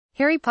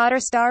Harry Potter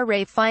star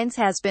Ralph Fiennes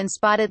has been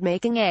spotted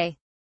making a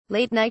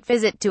late-night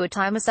visit to a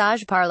Thai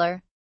massage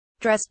parlor.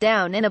 Dressed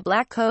down in a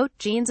black coat,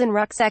 jeans and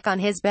rucksack on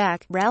his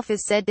back, Ralph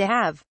is said to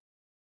have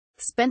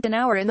spent an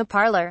hour in the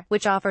parlor,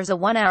 which offers a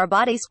 1-hour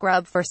body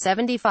scrub for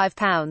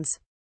 £75.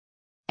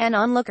 An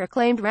onlooker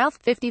claimed Ralph,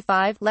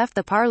 55, left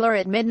the parlor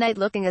at midnight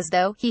looking as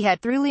though he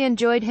had truly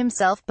enjoyed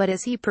himself, but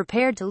as he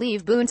prepared to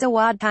leave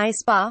Boonsawad Thai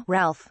Spa,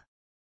 Ralph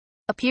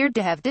appeared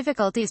to have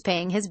difficulties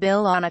paying his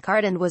bill on a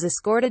card and was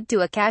escorted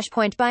to a cash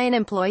point by an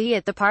employee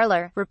at the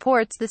parlor,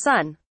 reports The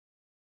Sun.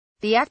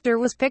 The actor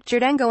was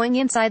pictured going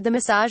inside the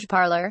massage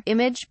parlor,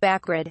 image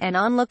backgrid. An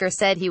onlooker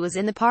said he was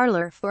in the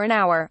parlor for an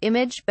hour,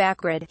 image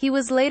backgrid. He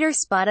was later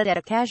spotted at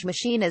a cash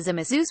machine as a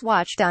masseuse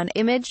watched on,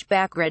 image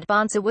backgrid.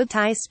 Boonsawad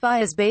Thai Spa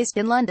is based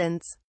in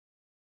London's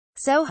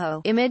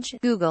Soho, image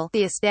Google.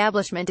 The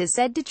establishment is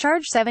said to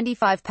charge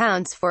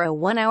 £75 for a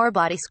 1-hour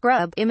body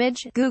scrub,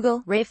 image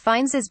Google. Ralph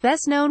Fiennes is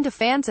best known to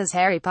fans as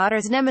Harry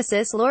Potter's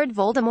nemesis Lord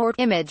Voldemort,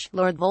 image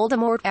Lord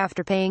Voldemort.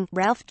 After paying,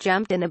 Ralph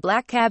jumped in a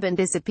black cab and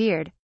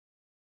disappeared.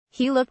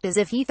 He looked as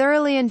if he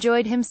thoroughly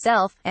enjoyed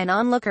himself, an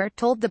onlooker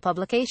told the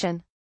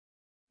publication.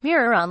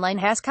 Mirror Online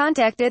has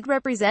contacted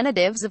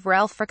representatives of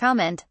Ralph for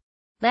comment.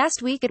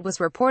 Last week it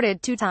was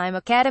reported two-time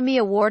Academy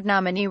Award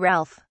nominee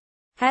Ralph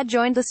had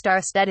joined the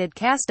star-studded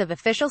cast of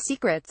Official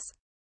Secrets,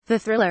 the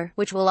thriller,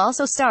 which will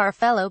also star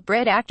fellow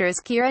Brit actors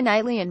Keira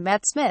Knightley and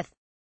Matt Smith.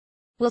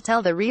 Will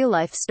tell the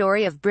real-life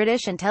story of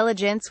British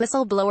intelligence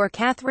whistleblower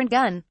Catherine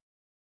Gunn.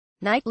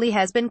 Knightley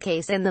has been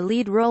case in the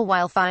lead role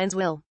while Fiennes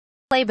will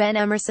play Ben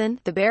Emerson,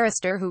 the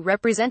barrister who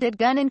represented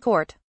Gunn in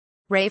court.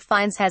 Ralph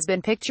Fiennes has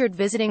been pictured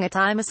visiting a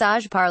Thai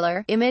massage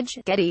parlor, image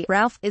Getty.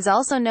 Ralph is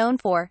also known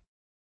for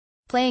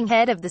playing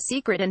head of the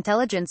Secret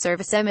Intelligence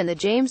Service in the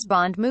James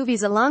Bond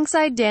movies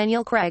alongside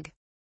Daniel Craig.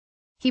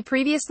 He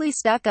previously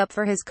stuck up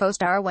for his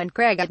co-star when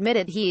Craig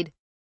admitted he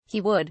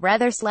would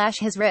rather slash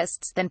his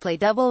wrists than play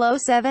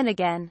 007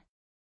 again.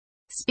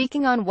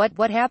 Speaking on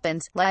What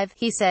Happens Live,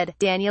 he said,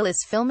 Daniel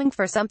is filming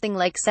for something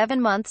like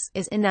 7 months,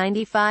 is in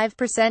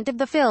 95% of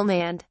the film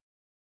and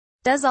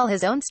does all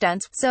his own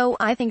stunts, so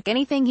I think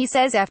anything he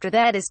says after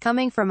that is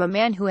coming from a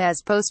man who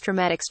has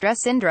post-traumatic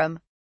stress syndrome.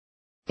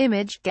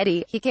 Image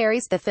Getty. He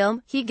carries the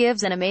film, he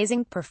gives an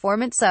amazing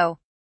performance, so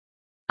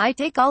I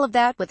take all of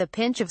that with a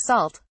pinch of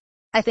salt.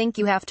 I think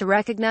you have to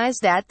recognize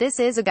that this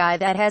is a guy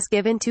that has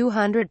given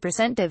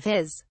 200% of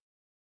his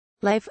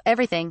life,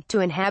 everything, to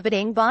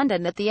inhabiting Bond,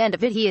 and at the end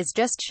of it he is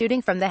just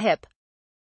shooting from the hip.